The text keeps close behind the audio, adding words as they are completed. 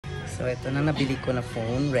So, ito na nabili ko na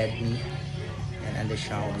phone, Redmi. And the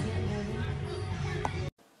Xiaomi.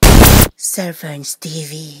 Surferns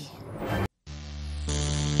TV.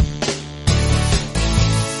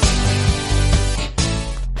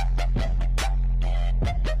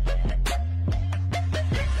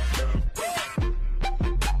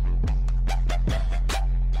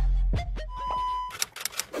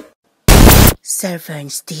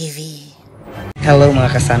 Surferns TV. Hello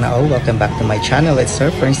mga kasana all, welcome back to my channel. It's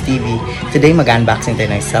Surferns TV. Today mag-unboxing tayo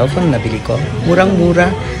ng cellphone na nabili ko. Murang-mura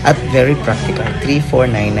at very practical.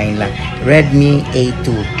 3499 lang. Redmi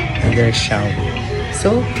A2 under Xiaomi.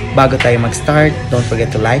 So, bago tayo mag-start, don't forget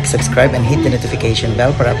to like, subscribe, and hit the notification bell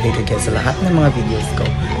para updated kayo sa lahat ng mga videos ko.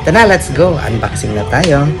 Tara, let's go! Unboxing na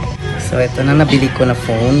tayo. So, ito na nabili ko na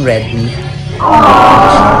phone, Redmi.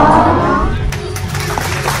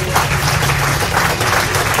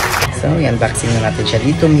 So, i-unboxing na natin siya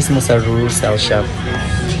dito mismo sa Rural Shop.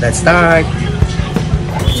 Let's start!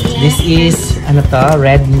 This is, ano to?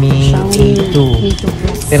 Redmi A2.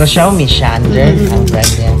 Pero Xiaomi siya under ang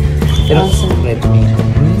brand niya. Pero Redmi.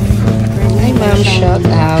 Hi ma'am, shout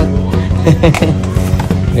out!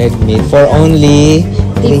 Redmi for only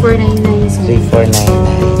 3499.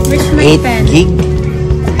 Where's my 8 gig?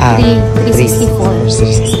 364.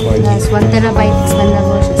 364 gig. Yes, 1 terabyte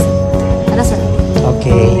expandable siya. Para sa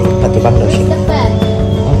Okay, patubang daw siya.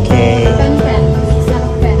 Okay.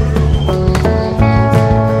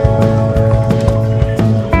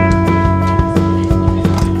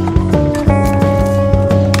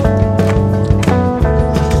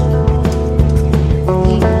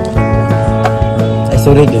 Ay,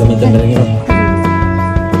 sorry, gamitin na rin yun.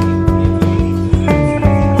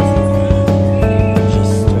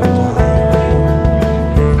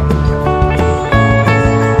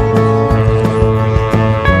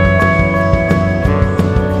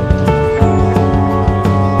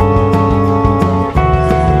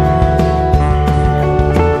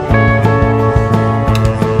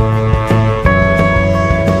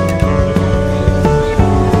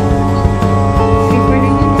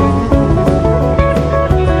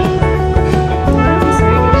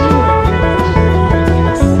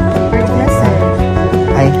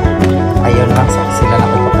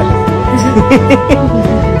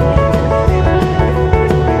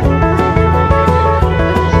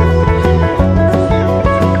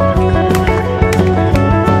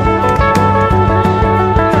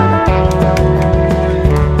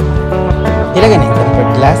 Ilagay na yung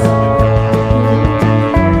tempered glass.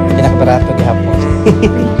 Pinakabarato di hapon.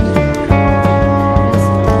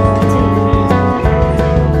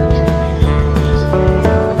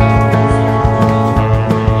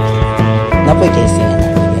 Napoy casing yan.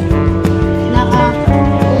 naka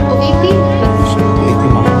 280.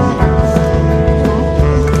 280 mo.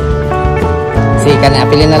 Sige ka na,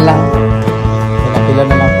 apilin na lang. Pinapila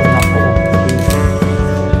na lang po na po.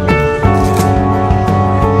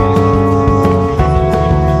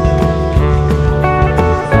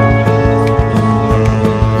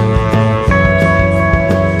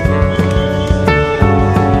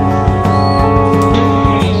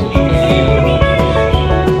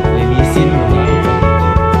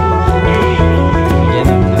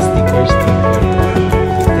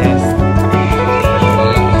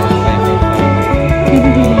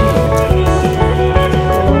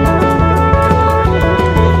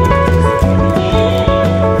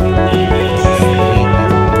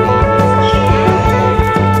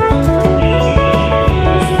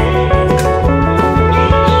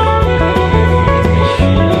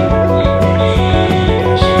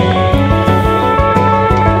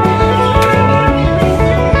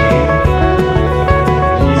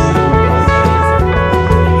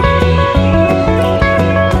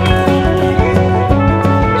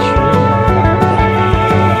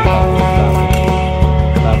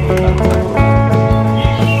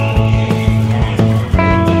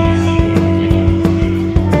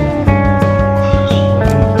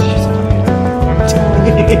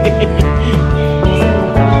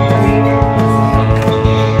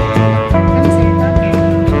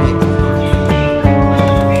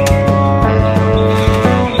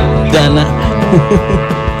 Dana.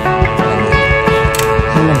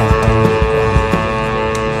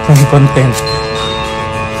 Ang content.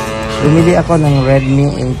 Bumili ako ng Redmi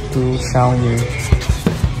A2 Xiaomi.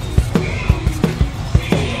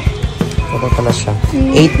 Ito pala siya.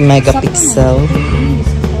 8 megapixel.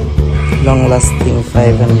 Long lasting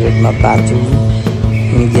 500 mAh battery.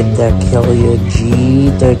 MediaTek Helio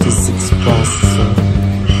G36 processor.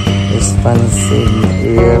 Responsive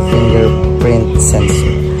rear fingerprint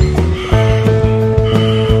sensor.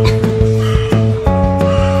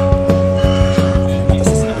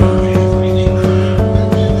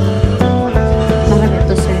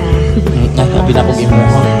 labi na kong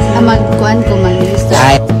imuha. Magkuhan ko, mag-register.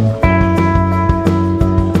 Ay.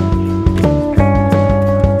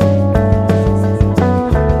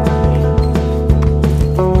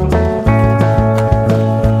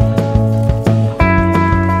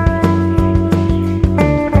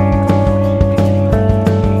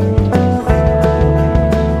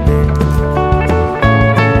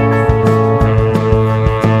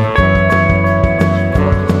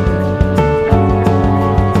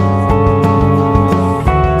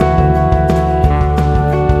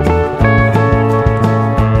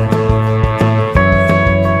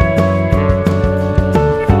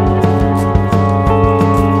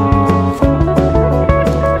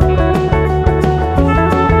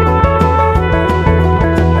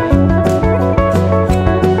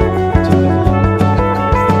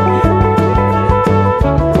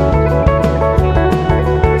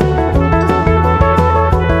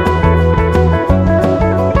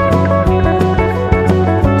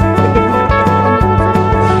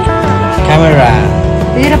 Camera.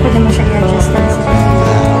 Pwede po din mo siya i-adjust na sa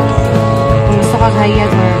kung gusto ka hayag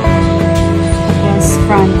or tapos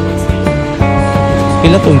front.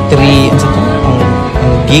 Pila tong 3, ano sa to? Ang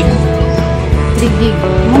gig? 3 gig.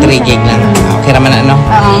 3 gig lang. Okay naman ano?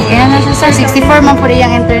 Oo. Kaya na siya sir. 64 man po rin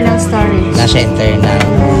yung internal storage. Nasa internal.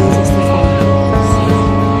 64.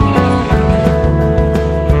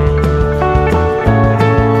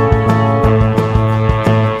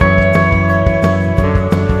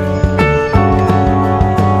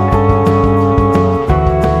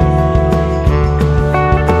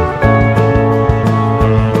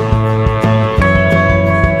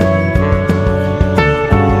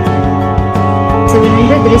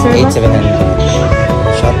 700, reserve ba?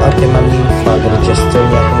 8,700. Shout out kay Ma'am Nympha. Register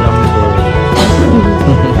niya akong number.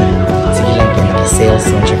 Sige lang kayo, naka-sales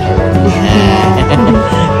mo siya kayo.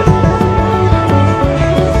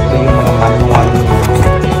 Ito yung mga manual.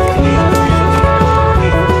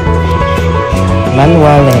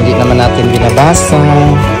 Manual na hindi naman natin binabasa.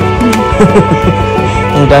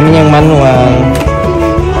 Ang dami niyang manual.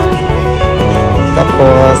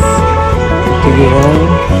 Tapos, ito yung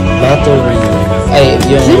battery. Ay,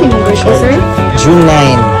 yun. June yung birthday, sir? June 9.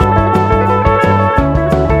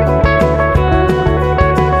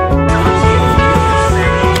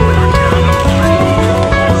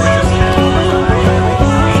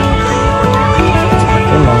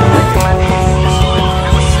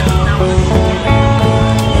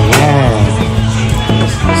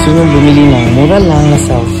 Sino bumili ng mura lang na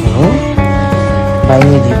cellphone? Buy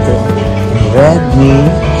niyo dito.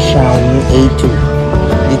 Redmi Xiaomi A2.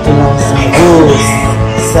 Dito lang sa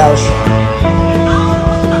Cell Shop.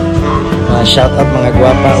 Shout out mga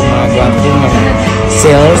gwapa o mga gwapong mga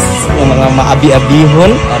sales, mga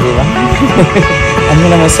maabi-abihon. Diba? Ano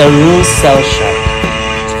naman sa Rose Cell Shop.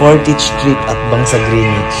 40th Street at Bangsa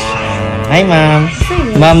Greenwich. Hi ma'am.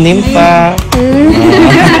 Ma'am Nympha.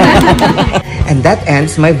 And that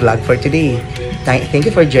ends my vlog for today. Thank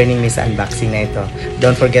you for joining me sa unboxing na ito.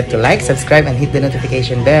 Don't forget to like, subscribe, and hit the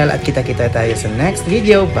notification bell. At kita-kita tayo sa next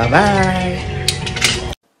video. Bye-bye!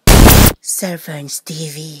 Surferns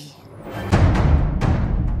TV.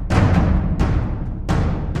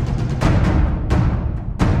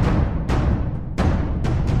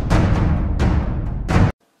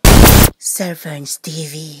 Surferns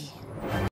TV.